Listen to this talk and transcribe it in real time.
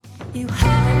You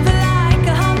hover like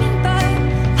a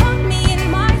hummingbird, hug me in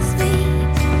my sleep.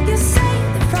 You say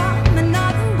that from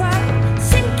another world,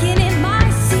 sinking in my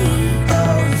sea.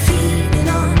 Oh, feeding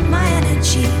on my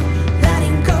energy,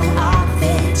 letting go of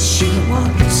it. She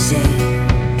won't say.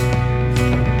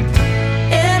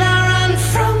 And I run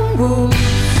from wolves.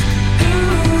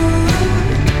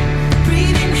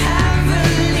 Breathing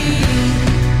heavily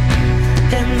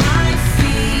at my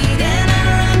feet, and I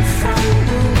run from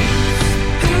wolves.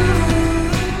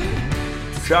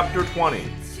 Chapter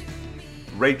 20.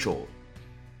 Rachel.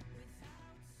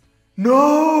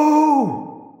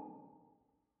 No!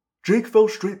 Jake fell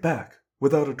straight back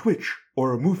without a twitch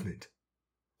or a movement.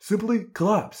 Simply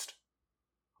collapsed.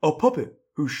 A puppet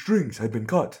whose strings had been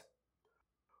cut.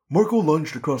 Marco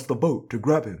lunged across the boat to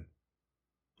grab him.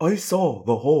 I saw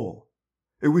the hole.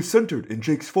 It was centered in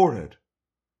Jake's forehead.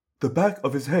 The back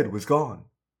of his head was gone.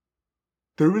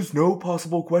 There is no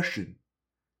possible question.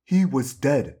 He was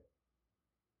dead.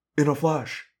 In a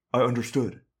flash, I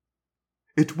understood.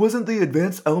 It wasn't the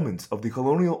advanced elements of the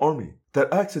colonial army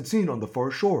that Axe had seen on the far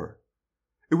shore.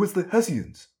 It was the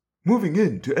Hessians, moving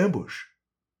in to ambush.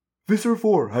 Visser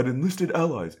 4 had enlisted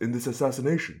allies in this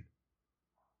assassination.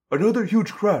 Another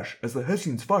huge crash as the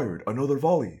Hessians fired another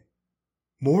volley.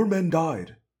 More men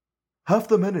died. Half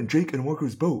the men in Jake and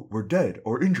Marco's boat were dead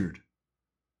or injured.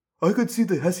 I could see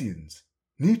the Hessians,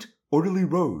 neat, orderly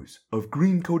rows of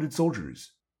green-coated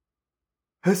soldiers.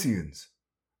 Hessians,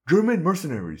 German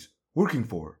mercenaries working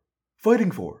for,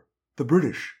 fighting for, the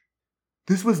British.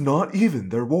 This was not even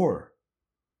their war.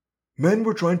 Men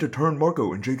were trying to turn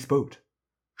Marco and Jake's boat,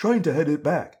 trying to head it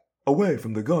back, away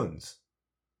from the guns.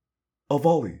 A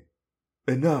volley,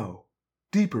 and now,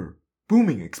 deeper,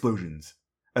 booming explosions,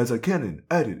 as a cannon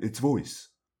added its voice.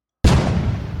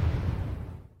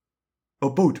 A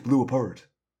boat blew apart.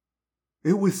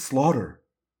 It was slaughter.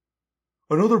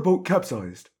 Another boat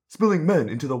capsized, spilling men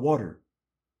into the water.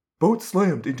 Boats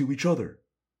slammed into each other.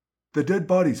 The dead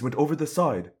bodies went over the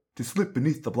side to slip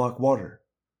beneath the black water.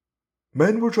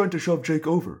 Men were trying to shove Jake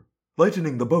over,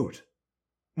 lightening the boat.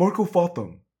 Marco fought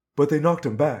them, but they knocked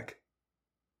him back.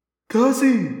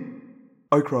 "Cassie!"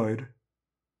 I cried.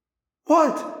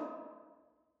 "What?"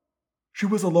 She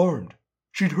was alarmed.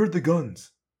 She'd heard the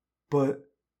guns,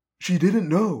 but she didn't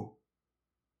know.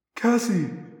 "Cassie!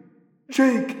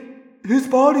 Jake! His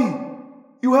body!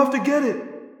 You have to get it!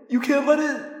 You can't let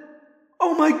it!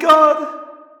 Oh my God!"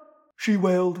 she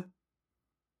wailed.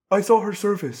 I saw her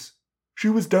surface. She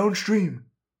was downstream.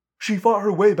 She fought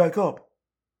her way back up.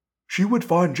 She would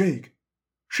find Jake.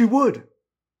 She would.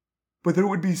 But there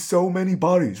would be so many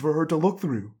bodies for her to look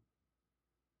through.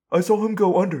 I saw him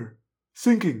go under,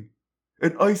 sinking,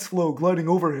 an ice floe gliding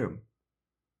over him.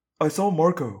 I saw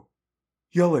Marco,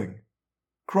 yelling,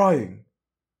 crying.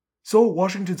 Saw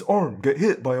Washington's arm get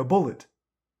hit by a bullet.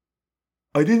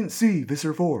 I didn't see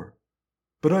Visser 4,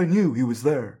 but I knew he was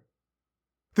there.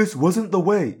 This wasn't the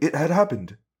way it had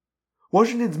happened.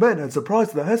 Washington's men had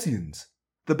surprised the Hessians.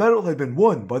 The battle had been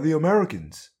won by the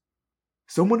Americans.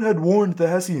 Someone had warned the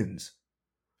Hessians.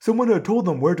 Someone had told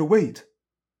them where to wait.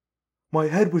 My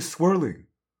head was swirling.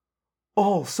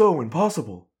 All so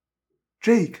impossible.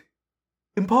 Jake,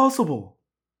 impossible.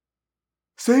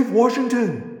 "Save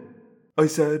Washington," I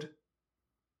said.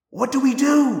 "What do we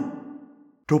do?"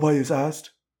 Tobias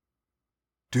asked.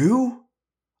 "Do?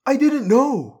 I didn't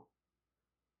know."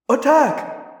 "Attack!"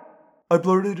 I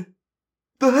blurted.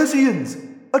 "The Hessians!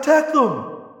 Attack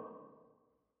them!"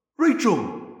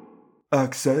 "Rachel,"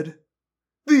 Axe said,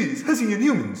 "these Hessian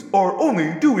humans are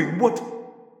only doing what—"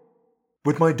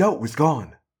 But my doubt was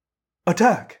gone.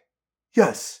 Attack.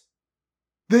 Yes.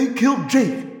 "They killed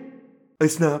Jake," I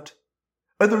snapped.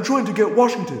 "And they're trying to get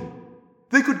Washington.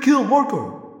 They could kill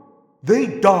Marco.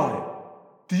 They die.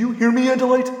 Do you hear me,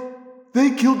 Andalite?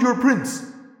 They killed your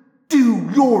prince. Do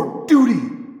your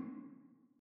duty."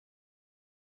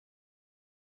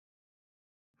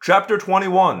 Chapter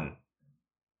 21.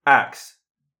 Axe.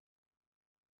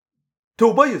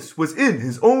 Tobias was in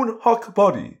his own hawk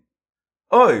body.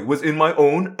 I was in my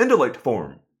own Andalite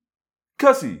form.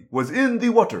 Cassie was in the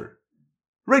water.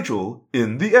 Rachel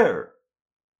in the air.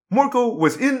 Marco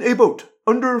was in a boat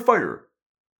under fire.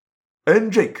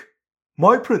 And Jake,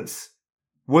 my prince,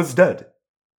 was dead.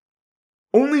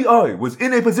 Only I was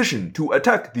in a position to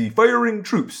attack the firing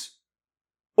troops.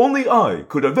 Only I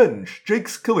could avenge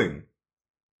Jake's killing.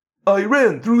 I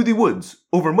ran through the woods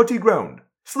over muddy ground,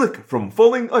 slick from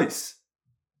falling ice.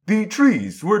 The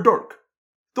trees were dark.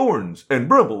 Thorns and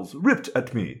brambles ripped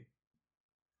at me.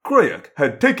 Krayak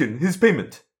had taken his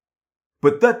payment.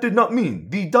 But that did not mean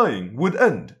the dying would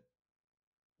end.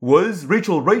 Was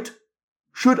Rachel right?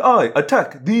 Should I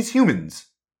attack these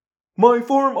humans? My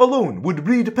form alone would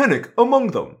breed panic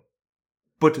among them.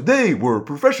 But they were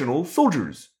professional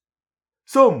soldiers.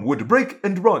 Some would break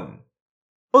and run.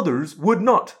 Others would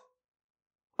not.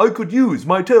 I could use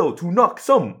my tail to knock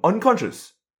some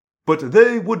unconscious, but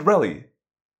they would rally.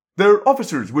 Their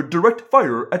officers would direct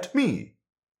fire at me.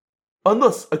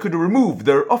 Unless I could remove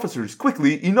their officers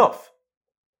quickly enough,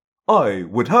 I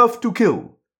would have to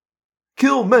kill.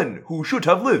 Kill men who should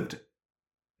have lived.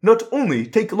 Not only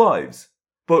take lives,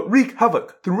 but wreak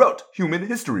havoc throughout human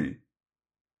history.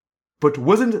 But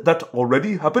wasn't that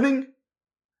already happening?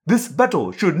 This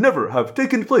battle should never have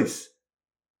taken place.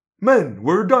 Men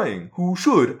were dying who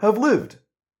should have lived.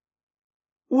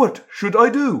 What should I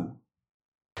do?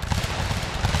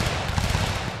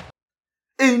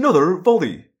 Another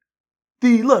volley.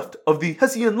 The left of the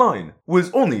Hessian line was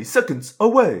only seconds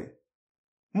away.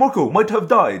 Marco might have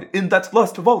died in that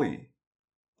last volley.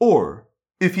 Or,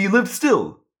 if he lived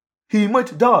still, he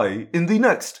might die in the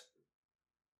next.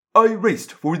 I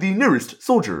raced for the nearest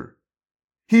soldier.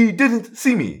 He didn't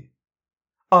see me.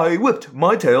 I whipped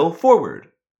my tail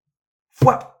forward.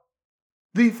 Whap!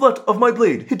 The flat of my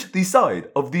blade hit the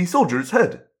side of the soldier's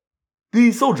head.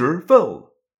 The soldier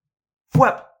fell.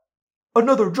 Whap!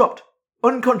 Another dropped,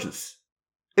 unconscious.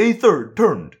 A third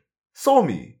turned, saw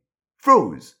me,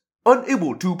 froze,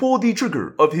 unable to pull the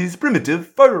trigger of his primitive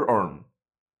firearm.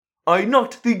 I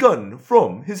knocked the gun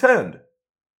from his hand.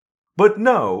 But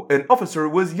now an officer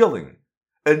was yelling,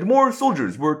 and more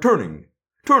soldiers were turning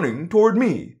toward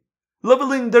me,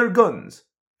 leveling their guns,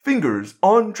 fingers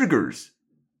on triggers.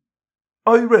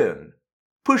 I ran,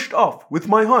 pushed off with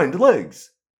my hind legs.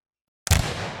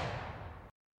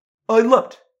 I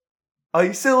leapt.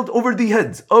 I sailed over the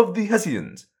heads of the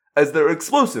Hessians as their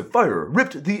explosive fire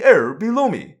ripped the air below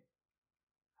me.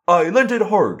 I landed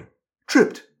hard,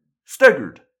 tripped,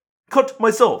 staggered, cut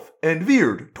myself, and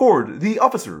veered toward the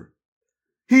officer.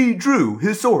 He drew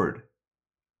his sword.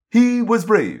 He was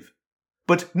brave,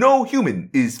 but no human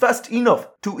is fast enough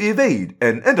to evade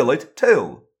an Andalite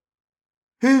tail.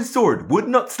 His sword would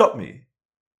not stop me.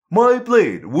 My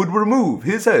blade would remove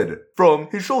his head from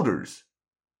his shoulders.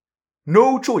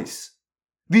 No choice.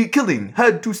 The killing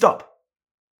had to stop.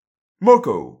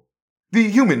 Marco, the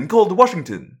human called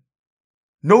Washington.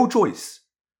 No choice.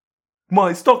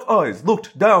 My stalk eyes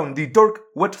looked down the dark,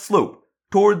 wet slope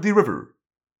toward the river.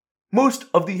 Most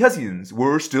of the Hessians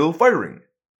were still firing.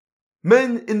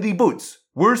 Men in the boats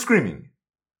were screaming.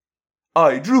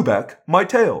 I drew back my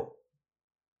tail.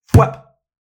 Thwap!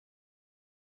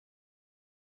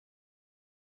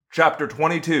 Chapter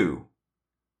 22.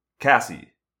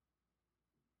 Cassie.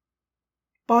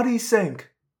 Bodies sank.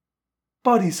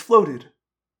 Bodies floated.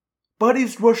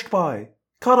 Bodies rushed by,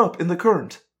 caught up in the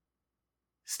current.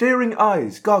 Staring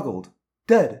eyes goggled,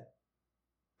 dead.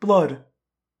 Blood.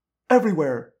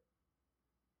 Everywhere.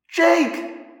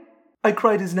 Jake! I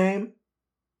cried his name.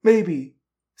 Maybe.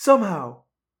 Somehow.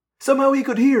 Somehow he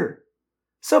could hear.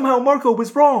 Somehow Marco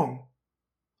was wrong.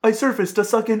 I surfaced to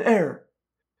suck in air.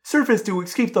 Surfaced to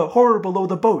escape the horror below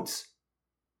the boats.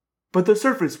 But the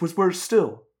surface was worse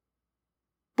still.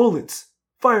 Bullets,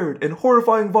 fired in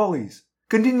horrifying volleys,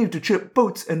 continued to chip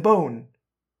boats and bone.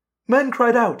 Men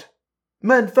cried out.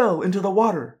 Men fell into the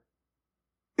water.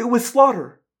 It was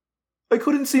slaughter. I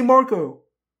couldn't see Marco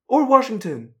or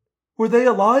Washington. Were they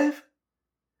alive?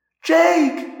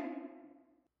 Jake!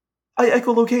 I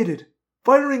echolocated,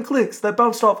 firing clicks that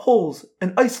bounced off holes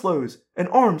and ice floes and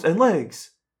arms and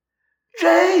legs.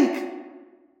 Jake!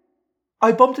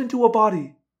 I bumped into a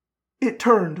body. It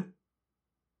turned.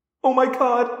 Oh my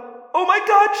God! Oh my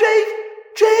God, Jake!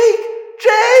 Jake!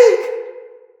 Jake!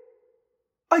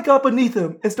 I got beneath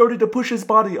him and started to push his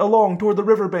body along toward the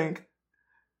riverbank.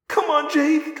 Come on,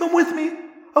 Jake, come with me.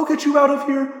 I'll get you out of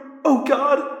here. Oh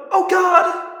God! Oh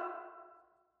God!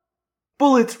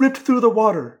 Bullets ripped through the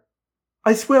water.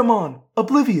 I swam on,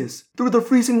 oblivious, through the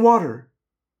freezing water.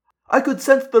 I could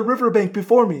sense the riverbank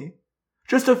before me.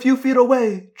 Just a few feet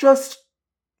away, just...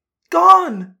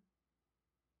 gone!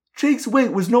 Jake's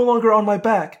weight was no longer on my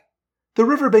back. The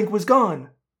riverbank was gone.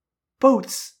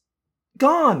 Boats.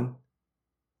 Gone.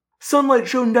 Sunlight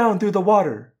shone down through the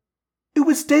water. It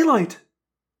was daylight.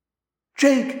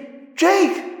 Jake!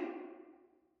 Jake!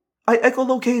 I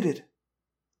echolocated.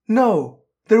 No,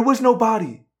 there was no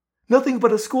body. Nothing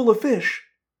but a school of fish.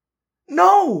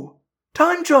 No!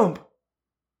 Time jump!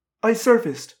 I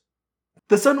surfaced.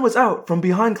 The sun was out from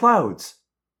behind clouds.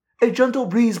 A gentle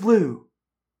breeze blew.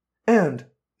 And,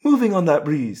 moving on that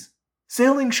breeze,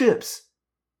 sailing ships.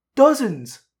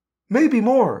 Dozens, maybe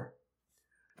more.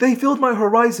 They filled my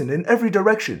horizon in every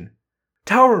direction.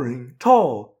 Towering,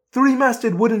 tall,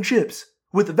 three-masted wooden ships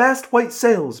with vast white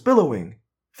sails billowing.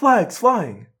 Flags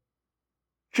flying.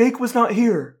 Jake was not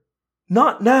here.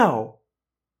 Not now.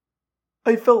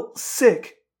 I felt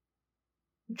sick.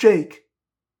 Jake.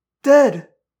 Dead.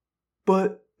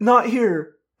 But not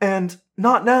here, and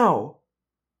not now.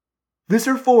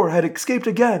 Visser 4 had escaped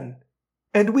again,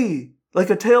 and we, like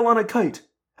a tail on a kite,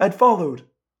 had followed,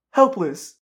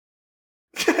 helpless.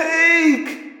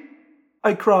 Jake!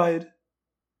 I cried.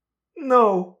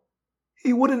 No,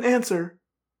 he wouldn't answer.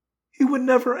 He would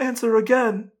never answer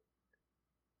again.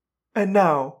 And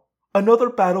now, another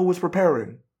battle was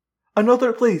preparing.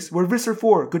 Another place where Visser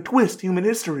 4 could twist human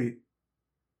history.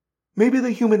 Maybe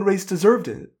the human race deserved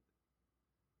it.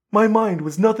 My mind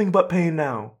was nothing but pain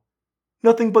now.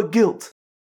 Nothing but guilt.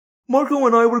 Marco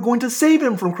and I were going to save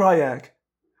him from Kryak.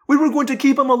 We were going to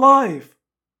keep him alive.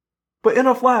 But in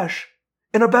a flash,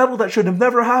 in a battle that should have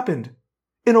never happened,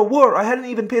 in a war I hadn't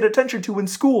even paid attention to in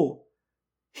school,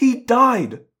 he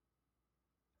died.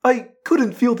 I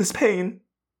couldn't feel this pain.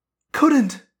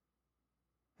 Couldn't.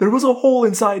 There was a hole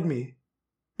inside me.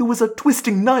 It was a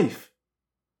twisting knife.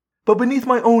 But beneath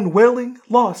my own wailing,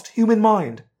 lost human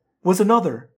mind was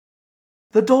another.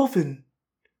 The dolphin.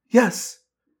 Yes,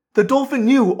 the dolphin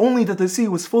knew only that the sea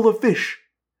was full of fish,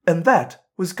 and that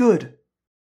was good.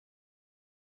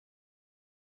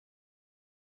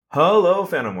 Hello,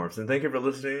 Phantomorphs, and thank you for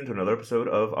listening to another episode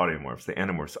of Audiomorphs, the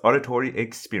Animorphs Auditory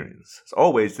Experience. As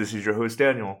always, this is your host,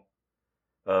 Daniel.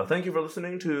 Thank you for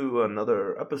listening to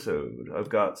another episode. I've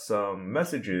got some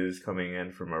messages coming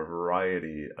in from a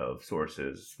variety of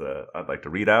sources that I'd like to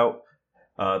read out.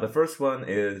 The first one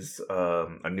is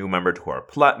a new member to our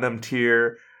Platinum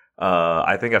tier.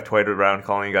 I think I've toyed around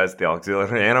calling you guys the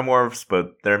Auxiliary Animorphs,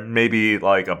 but there may be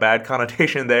like a bad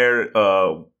connotation there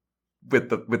with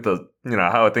the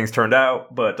how things turned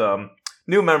out. But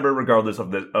new member regardless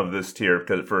of this tier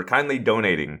for kindly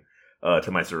donating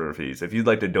to my server fees. If you'd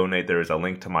like to donate, there is a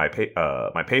link to my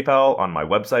my PayPal on my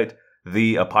website,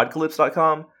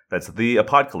 theapocalypse.com. That's the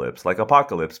apocalypse, like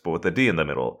apocalypse, but with a D in the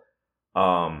middle.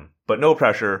 But no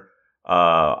pressure.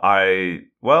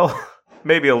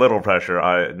 Maybe a little pressure.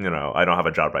 I don't have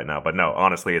a job right now, but no,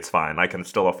 honestly, it's fine. I can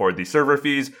still afford these server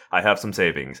fees. I have some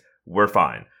savings. We're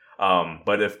fine.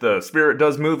 But if the spirit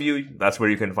does move you, that's where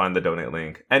you can find the donate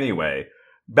link. Anyway,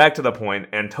 back to the point.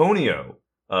 Antonio,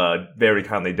 very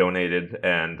kindly donated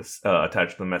and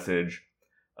attached the message.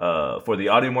 For the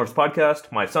Audiomorphs podcast,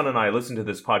 my son and I listen to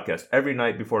this podcast every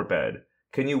night before bed.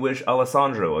 Can you wish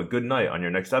Alessandro a good night on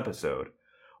your next episode?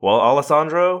 Well,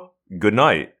 Alessandro, good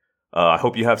night. I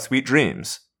hope you have sweet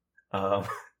dreams.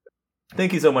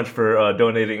 Thank you so much for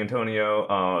donating,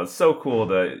 Antonio. It's so cool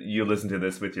that you listen to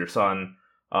this with your son.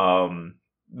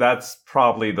 That's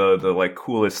probably the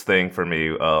coolest thing for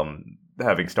me.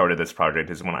 Having started this project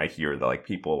is when I hear that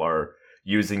people are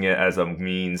using it as a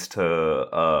means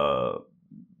to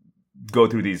go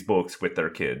through these books with their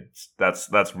kids.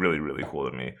 That's really, really cool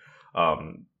to me.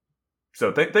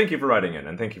 So thank you for writing in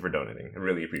and thank you for donating. I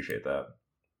really appreciate that.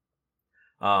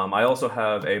 I also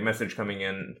have a message coming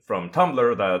in from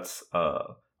Tumblr. That's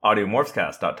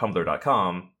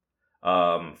audiomorphscast.tumblr.com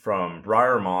from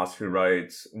Briar Moss, who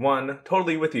writes, 1,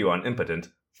 totally with you on impotent.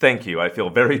 Thank you. I feel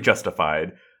very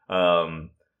justified.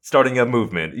 Starting a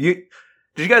movement. Did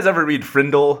you guys ever read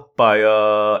Frindle by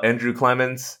Andrew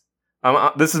Clements?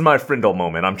 This is my Frindle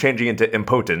moment. I'm changing into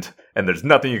impotent, and there's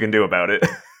nothing you can do about it.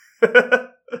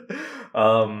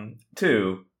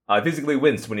 2, I physically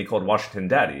winced when he called Washington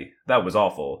Daddy. That was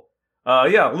awful.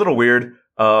 Yeah, a little weird.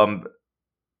 I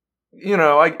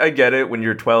get it. When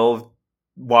you're 12,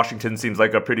 Washington seems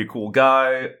like a pretty cool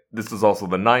guy. This was also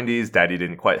the 90s. Daddy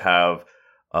didn't quite have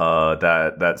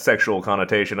that sexual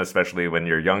connotation, especially when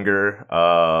you're younger.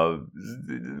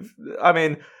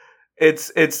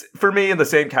 It's for me in the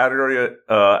same category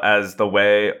as the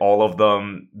way all of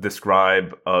them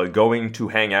describe going to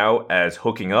hang out as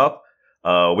hooking up.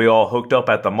 We all hooked up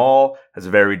at the mall has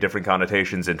very different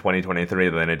connotations in 2023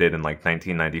 than it did in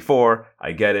 1994.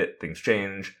 I get it. Things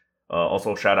change.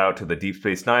 Also, shout out to the Deep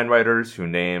Space Nine writers who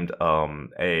named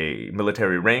a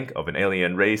military rank of an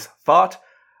alien race thought,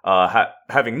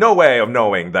 having no way of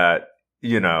knowing that,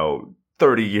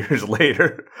 30 years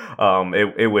later,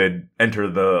 it would enter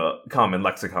the common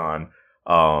lexicon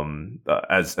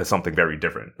as something very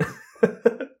different.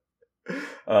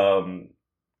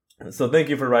 So thank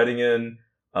you for writing in.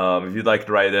 If you'd like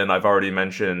to write in, I've already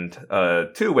mentioned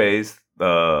 2 ways.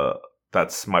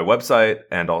 That's my website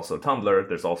and also Tumblr.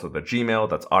 There's also the Gmail.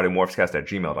 That's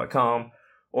audiomorphscast@gmail.com.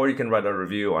 Or you can write a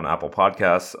review on Apple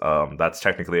Podcasts. That's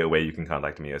technically a way you can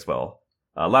contact me as well.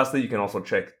 Lastly, you can also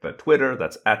check the Twitter.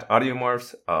 That's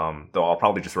 @audiomorphs. Though I'll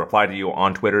probably just reply to you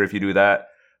on Twitter if you do that.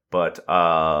 But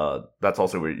that's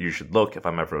also where you should look if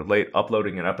I'm ever late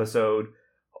uploading an episode.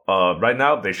 Right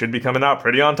now, they should be coming out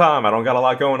pretty on time. I don't got a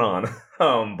lot going on.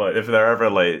 But if they're ever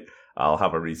late, I'll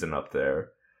have a reason up there.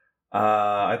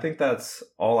 I think that's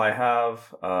all I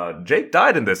have. Jake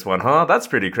died in this one, huh? That's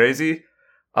pretty crazy.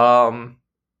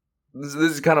 This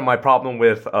is kind of my problem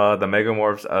with the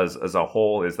Megamorphs as a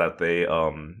whole, is that they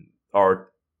are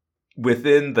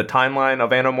within the timeline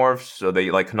of Animorphs, so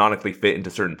they like canonically fit into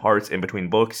certain parts in between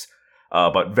books,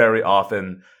 but very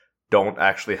often don't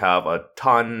actually have a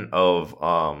ton of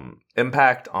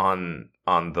impact on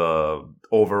the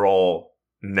overall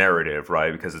narrative,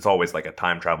 right? Because it's always like a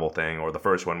time travel thing, or the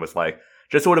first one was like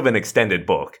just sort of an extended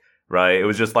book, right? It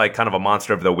was just like kind of a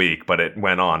monster of the week, but it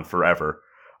went on forever.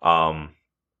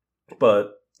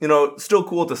 But, you know, still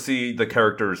cool to see the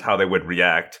characters, how they would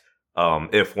react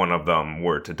if one of them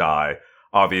were to die.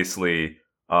 Obviously,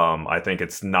 I think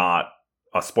it's not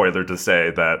a spoiler to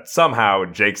say that somehow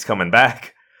Jake's coming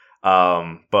back.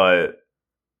 But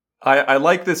I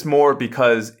like this more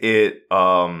because it,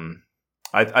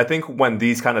 I think when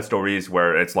these kind of stories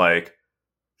where it's like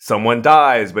someone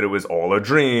dies, but it was all a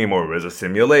dream, or it was a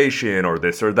simulation, or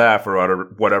this or that, for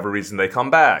whatever reason they come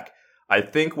back. I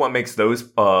think what makes those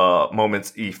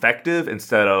moments effective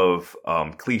instead of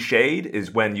cliched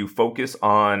is when you focus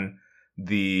on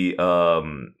the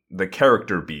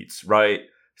character beats, right?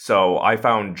 So I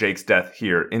found Jake's death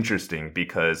here interesting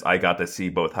because I got to see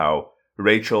both how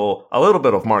Rachel, a little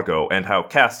bit of Marco, and how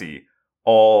Cassie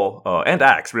all, and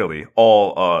Axe really,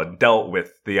 all dealt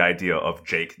with the idea of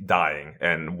Jake dying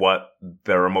and what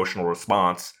their emotional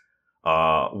response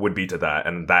would be to that,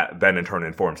 and that then in turn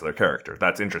informs their character.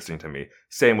 That's interesting to me.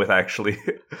 Same with actually,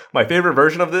 my favorite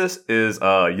version of this is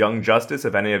Young Justice.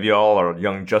 If any of y'all are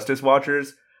Young Justice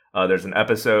watchers, there's an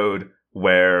episode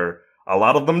where a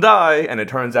lot of them die, and it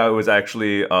turns out it was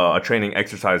actually a training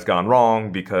exercise gone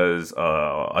wrong because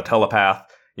a telepath,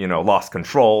 lost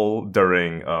control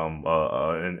during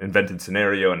an invented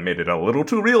scenario and made it a little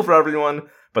too real for everyone.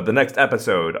 But the next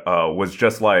episode was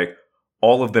just like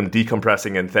all of them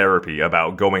decompressing in therapy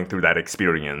about going through that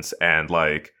experience and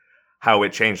like how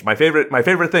it changed. My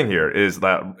favorite thing here is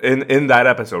that in that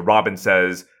episode, Robin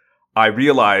says, "I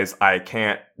realize I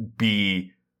can't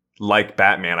be like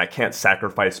Batman. I can't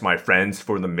sacrifice my friends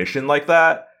for the mission like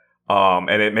that."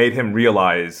 And it made him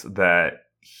realize that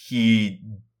he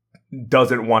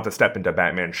doesn't want to step into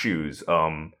Batman's shoes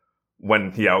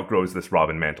when he outgrows this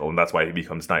Robin mantle, and that's why he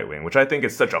becomes Nightwing, which I think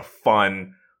is such a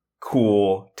fun,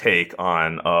 cool take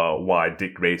on why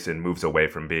Dick Grayson moves away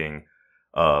from being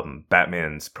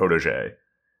Batman's protege.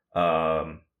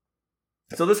 So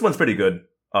this one's pretty good.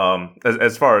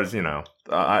 As far as,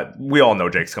 we all know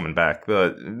Jake's coming back.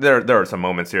 There are some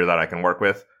moments here that I can work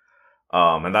with.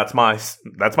 And that's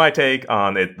my take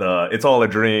on it. It's all a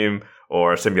dream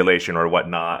or a simulation or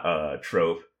whatnot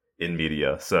trope in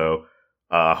media. So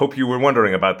hope you were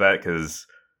wondering about that, because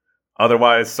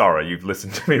otherwise, sorry, you've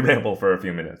listened to me ramble for a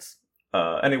few minutes.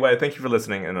 Anyway, thank you for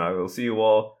listening, and I will see you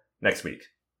all next week.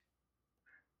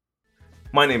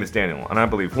 My name is Daniel, and I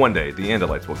believe one day the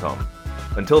Andalites will come.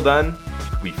 Until then,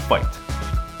 we fight.